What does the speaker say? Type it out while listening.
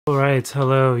Alright,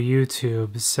 hello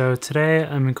YouTube. So today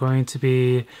I'm going to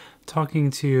be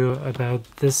talking to you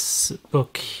about this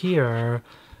book here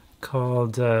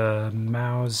called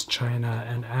Mao's China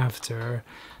and After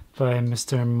by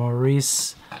Mr.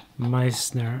 Maurice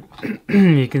Meisner.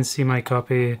 You can see my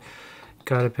copy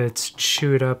got a bit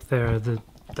chewed up there. The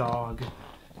dog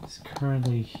is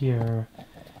currently here,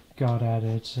 got at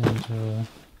it, and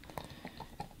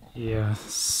yeah,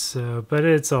 so, but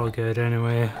it's all good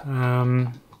anyway.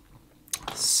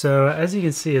 So as you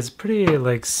can see, it's pretty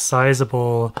like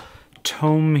sizable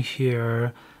tome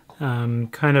here,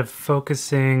 kind of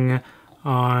focusing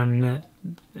on,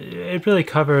 it really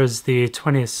covers the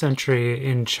 20th century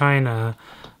in China.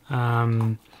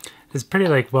 It's pretty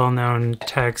like well-known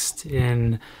text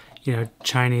in,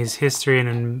 Chinese history and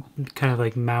in kind of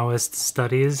like Maoist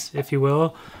studies, if you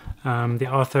will. The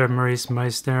author Maurice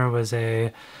Meisner was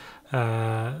a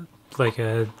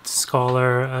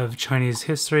scholar of Chinese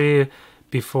history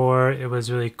before it was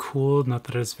really cool. Not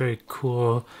that it's very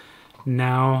cool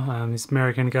now. He's an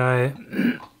American guy,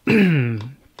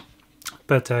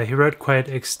 but he wrote quite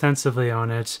extensively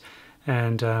on it.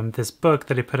 And this book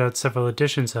that he put out several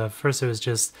editions of. First, it was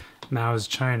just Mao's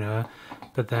China,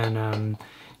 but then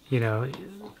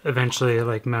eventually,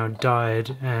 like, Mao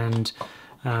died, and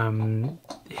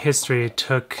history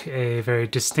took a very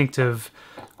distinctive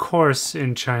course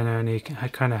in China, and he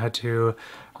kind of had to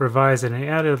revise it, and he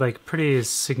added like pretty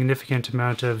significant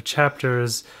amount of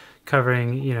chapters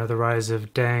covering the rise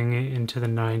of Deng into the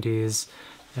 90s,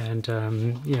 and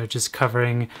just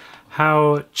covering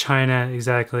how China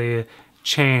exactly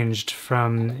changed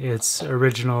from its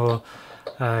original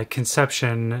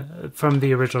conception, from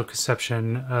the original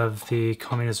conception of the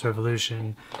Communist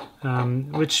Revolution,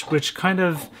 which kind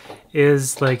of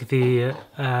is like the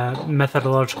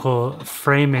methodological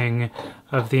framing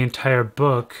of the entire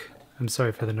book. I'm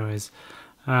sorry for the noise.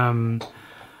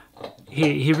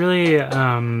 He really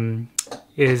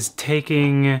he's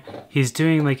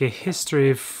doing like a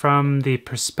history from the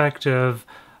perspective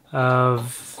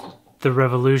of the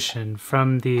revolution,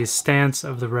 from the stance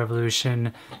of the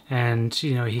revolution, and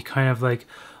he kind of like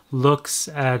looks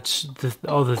at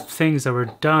all the things that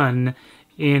were done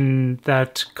in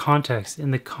that context, in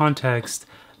the context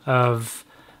of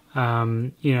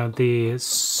the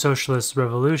socialist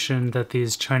revolution that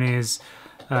these Chinese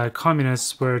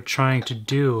communists were trying to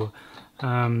do,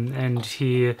 and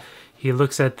he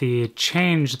looks at the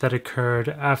change that occurred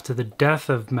after the death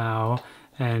of Mao,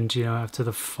 and after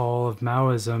the fall of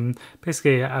Maoism,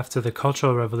 basically after the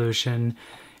Cultural Revolution.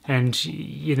 And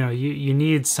you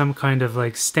need some kind of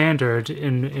like standard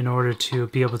in order to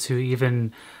be able to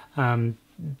even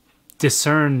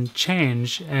discern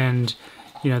change. And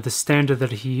the standard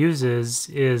that he uses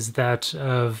is that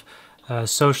of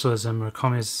socialism or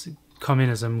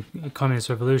communism, communist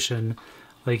revolution.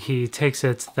 Like, he takes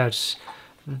it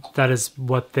that is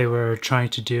what they were trying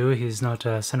to do. He's not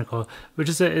cynical, which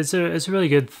is it's a really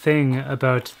good thing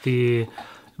about the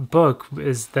book,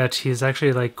 is that he's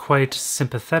actually like quite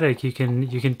sympathetic. You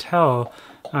can tell.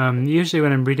 Usually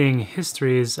when I'm reading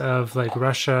histories of like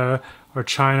Russia or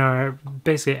China or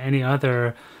basically any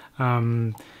other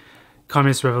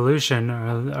communist revolution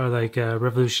or like a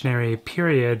revolutionary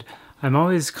period, I'm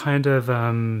always kind of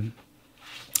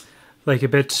like a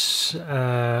bit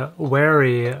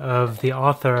wary of the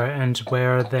author and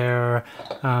where their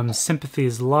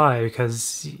sympathies lie,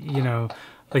 because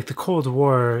like the Cold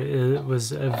War, it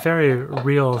was a very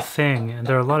real thing, and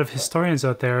there are a lot of historians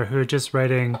out there who are just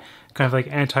writing kind of like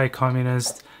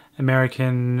anti-communist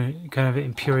American kind of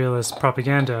imperialist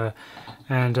propaganda.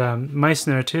 And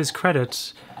Meisner, to his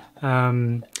credit,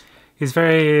 he's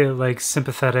very like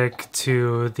sympathetic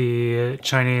to the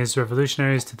Chinese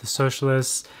revolutionaries, to the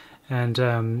socialists, and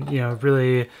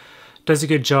really does a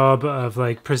good job of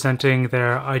like presenting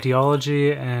their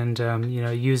ideology and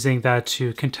using that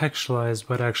to contextualize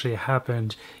what actually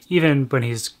happened, even when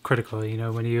he's critical.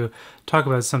 When you talk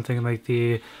about something like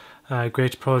the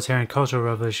Great Proletarian Cultural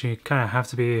Revolution, you kind of have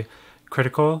to be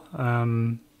critical.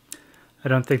 I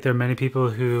don't think there are many people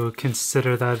who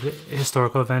consider that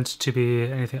historical event to be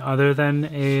anything other than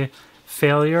a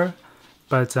failure,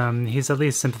 but he's at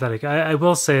least sympathetic. I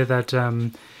will say that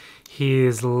he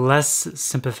is less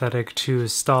sympathetic to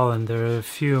Stalin. There are a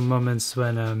few moments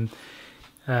when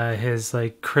his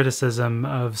like criticism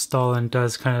of Stalin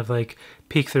does kind of like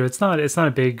peek through. It's not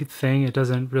a big thing. It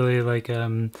doesn't really like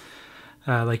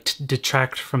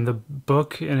detract from the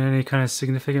book in any kind of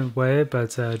significant way.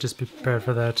 But just be prepared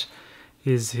for that.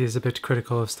 He's a bit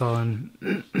critical of Stalin.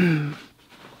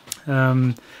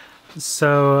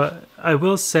 So I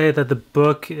will say that the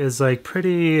book is like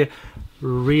pretty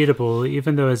readable,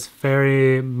 even though it's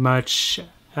very much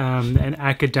an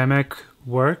academic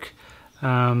work.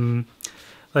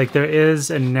 Like there is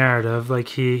a narrative, like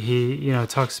he you know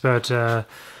talks about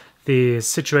the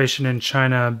situation in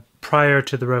China prior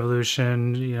to the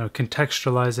revolution, you know,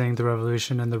 contextualizing the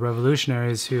revolution and the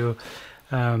revolutionaries who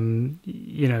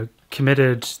you know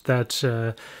committed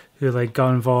that who like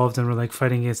got involved and were like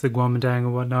fighting against the Kuomintang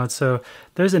and whatnot. So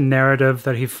there's a narrative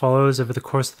that he follows over the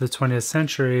course of the 20th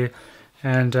century,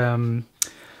 and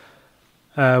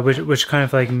which kind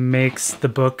of like makes the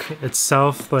book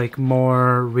itself like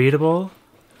more readable.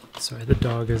 Sorry, the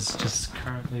dog is just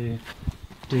currently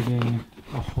digging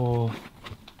a hole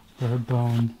for her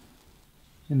bone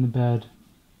in the bed.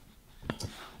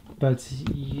 But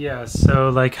yeah, so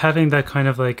like having that kind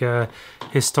of like a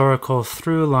historical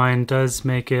through line does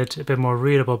make it a bit more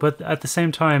readable. But at the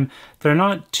same time, there are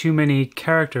not too many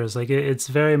characters. Like it's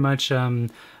very much a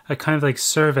kind of like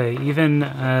survey. Even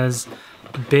as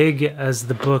big as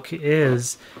the book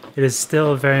is, it is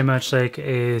still very much like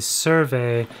a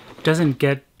survey. It doesn't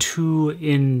get too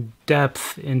in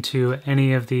depth into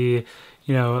any of the,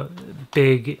 you know,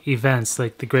 big events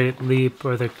like the Great Leap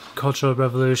or the Cultural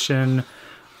Revolution.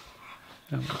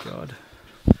 Oh my god.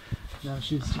 Now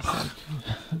she's just like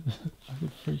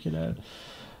fucking freaking out.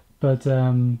 But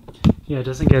yeah, it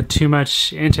doesn't get too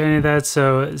much into any of that.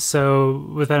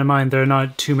 So with that in mind, there are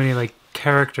not too many like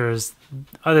characters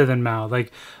other than Mao.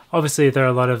 Like obviously there are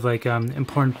a lot of like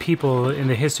important people in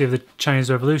the history of the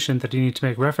Chinese Revolution that you need to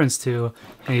make reference to,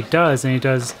 and he does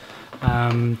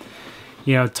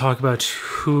you know, talk about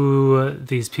who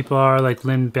these people are, like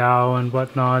Lin Biao and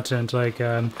whatnot, and like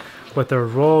what their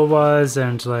role was,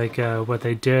 and like what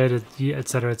they did,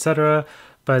 etc., etc.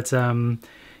 But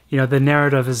you know, the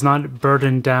narrative is not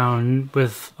burdened down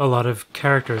with a lot of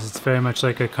characters. It's very much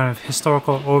like a kind of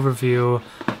historical overview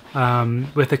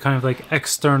with a kind of like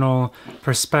external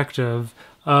perspective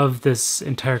of this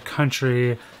entire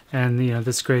country, and you know,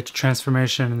 this great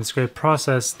transformation and this great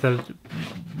process that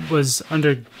was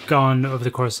undergone over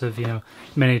the course of, you know,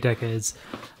 many decades.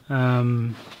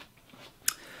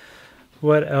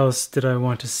 What else did I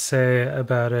want to say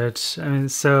about it? I mean,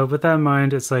 so with that in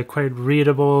mind, it's like quite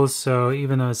readable. So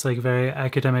even though it's like very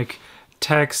academic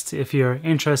text, if you're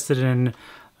interested in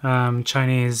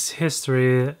Chinese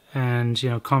history and,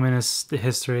 you know, communist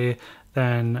history,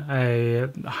 then I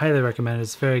highly recommend it.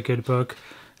 It's a very good book.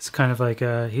 It's kind of like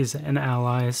he's an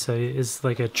ally, so he's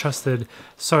like a trusted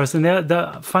source. And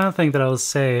the final thing that I will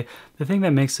say, the thing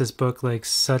that makes this book like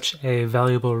such a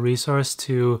valuable resource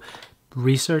to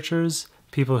researchers,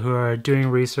 people who are doing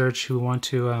research, who want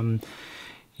to,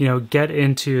 you know, get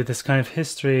into this kind of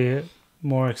history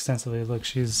more extensively. Look,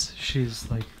 she's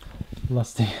like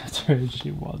lusting after it. She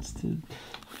wants to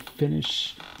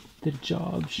finish the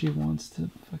job. She wants to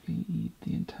fucking eat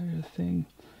the entire thing.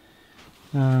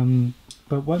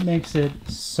 But what makes it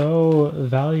so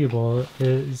valuable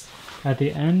is at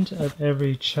the end of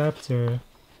every chapter,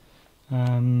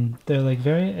 they're like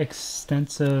very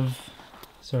extensive.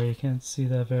 Sorry, you can't see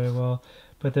that very well,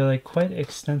 but they're like quite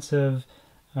extensive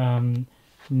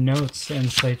notes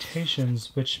and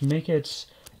citations, which make it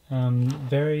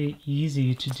very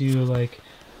easy to do like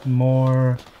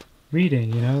more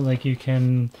reading, you know, like you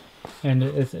can, and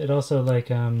it also like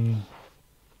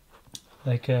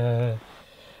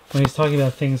when he's talking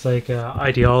about things like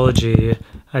ideology,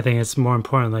 I think it's more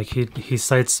important. Like he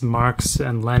cites Marx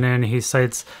and Lenin. He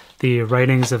cites the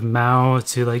writings of Mao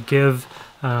to like give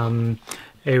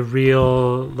a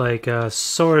real like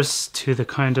source to the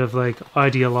kind of like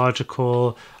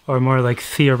ideological or more like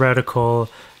theoretical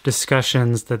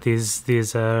discussions that these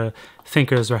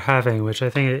thinkers are having, which I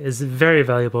think is very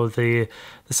valuable. The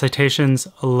citations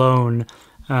alone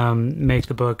make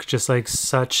the book just like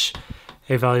such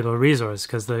a valuable resource,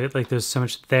 because like there's so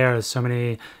much there, so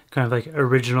many kind of like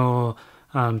original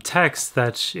texts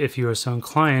that if you are so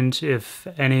inclined, if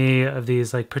any of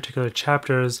these like particular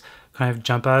chapters kind of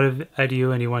jump out at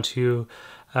you and you want to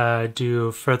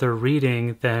do further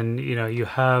reading, then you know you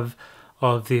have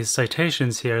all of these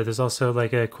citations here. There's also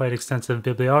like a quite extensive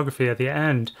bibliography at the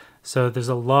end, so there's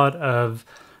a lot of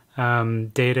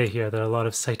data here. There are a lot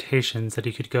of citations that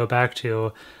you could go back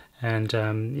to, and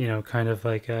you know, kind of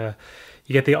like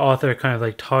you get the author kind of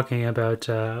like talking about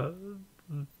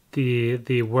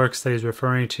the works that he's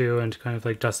referring to and kind of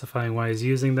like justifying why he's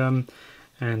using them,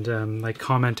 and like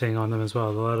commenting on them as well.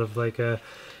 A lot of like you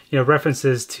know,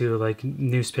 references to like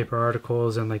newspaper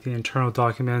articles and like the internal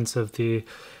documents of the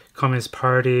Communist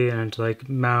Party, and like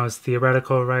Mao's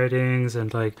theoretical writings,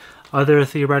 and like other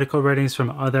theoretical writings from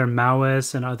other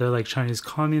Maoists and other like Chinese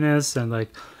communists, and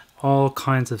like all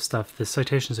kinds of stuff. The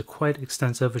citations are quite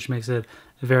extensive, which makes it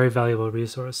a very valuable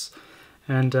resource.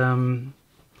 And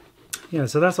yeah,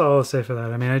 so that's all I'll say for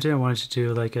that. I mean, I didn't want to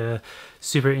do like a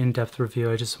super in-depth review.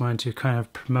 I just wanted to kind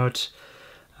of promote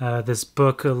this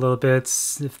book a little bit.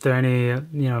 If there are any,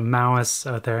 Maoists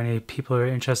out there, any people who are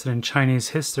interested in Chinese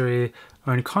history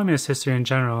or in communist history in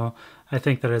general, I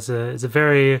think that it's a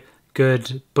very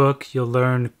good book. You'll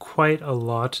learn quite a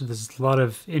lot. There's a lot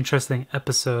of interesting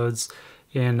episodes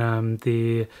in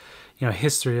the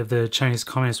history of the Chinese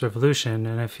Communist Revolution,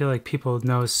 and I feel like people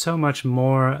know so much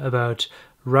more about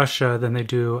Russia than they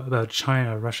do about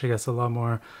China. Russia gets a lot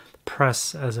more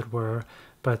press, as it were,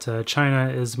 but China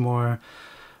is more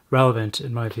relevant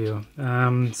in my view.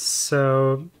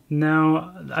 So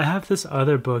now I have this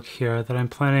other book here that I'm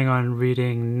planning on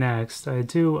reading next. I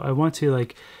want to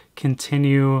like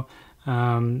continue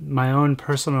my own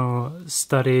personal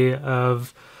study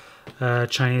of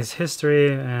Chinese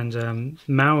history and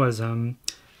Maoism.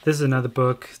 This is another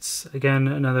book. It's again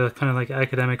another kind of like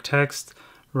academic text,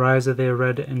 Rise of the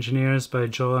Red Engineers by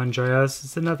Joel Andreas.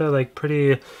 It's another like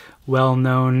pretty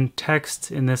well-known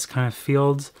text in this kind of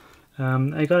field.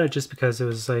 I got it just because it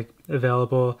was like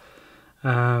available.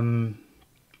 I'm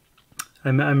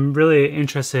really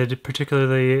interested,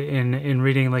 particularly in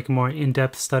reading like more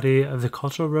in-depth study of the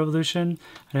Cultural Revolution,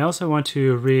 and I also want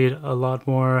to read a lot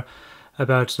more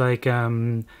about like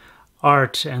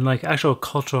art and like actual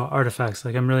cultural artifacts.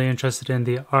 Like I'm really interested in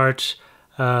the art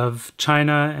of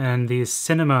China and the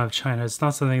cinema of China. It's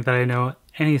not something that I know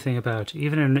anything about.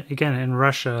 Even in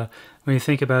Russia, when you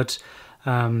think about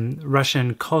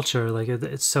Russian culture, like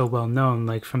it's so well known,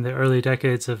 like from the early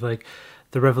decades of like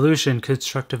the revolution,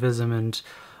 constructivism, and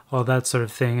all that sort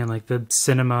of thing, and like the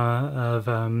cinema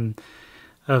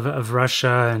of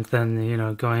Russia, and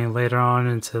then going later on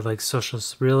into like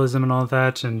socialist realism and all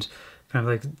that, and kind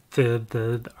of like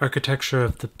the architecture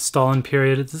of the Stalin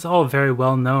period. It's all very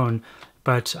well known,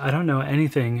 but I don't know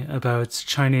anything about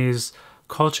Chinese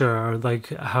culture or like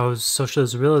how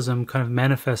socialist realism kind of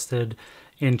manifested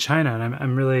in China, and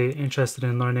I'm really interested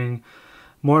in learning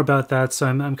more about that. So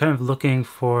I'm kind of looking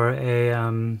for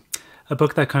a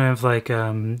book that kind of like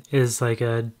is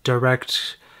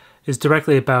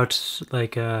directly about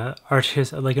like an art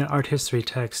history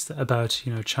text about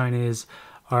Chinese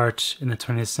art in the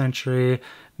 20th century,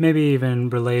 maybe even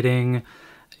relating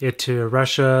it to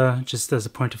Russia just as a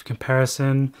point of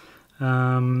comparison.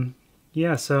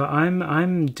 Yeah, so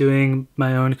I'm doing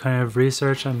my own kind of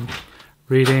research. I'm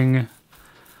reading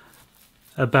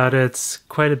about it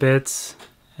quite a bit,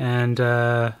 and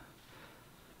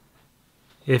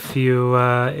if you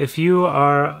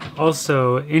are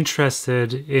also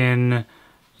interested in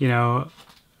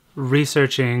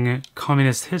researching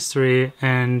communist history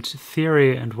and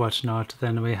theory and whatnot,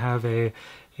 then we have a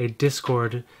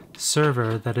Discord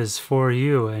server that is for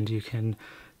you, and you can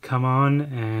come on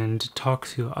and talk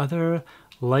to other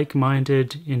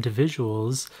like-minded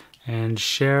individuals and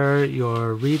share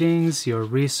your readings, your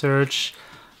research,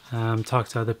 talk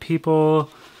to other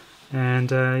people, and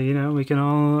we can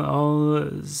all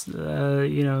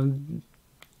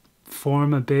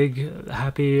form a big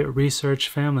happy research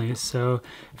family. So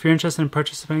if you're interested in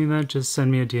participating in that, just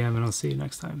send me a DM and I'll see you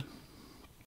next time.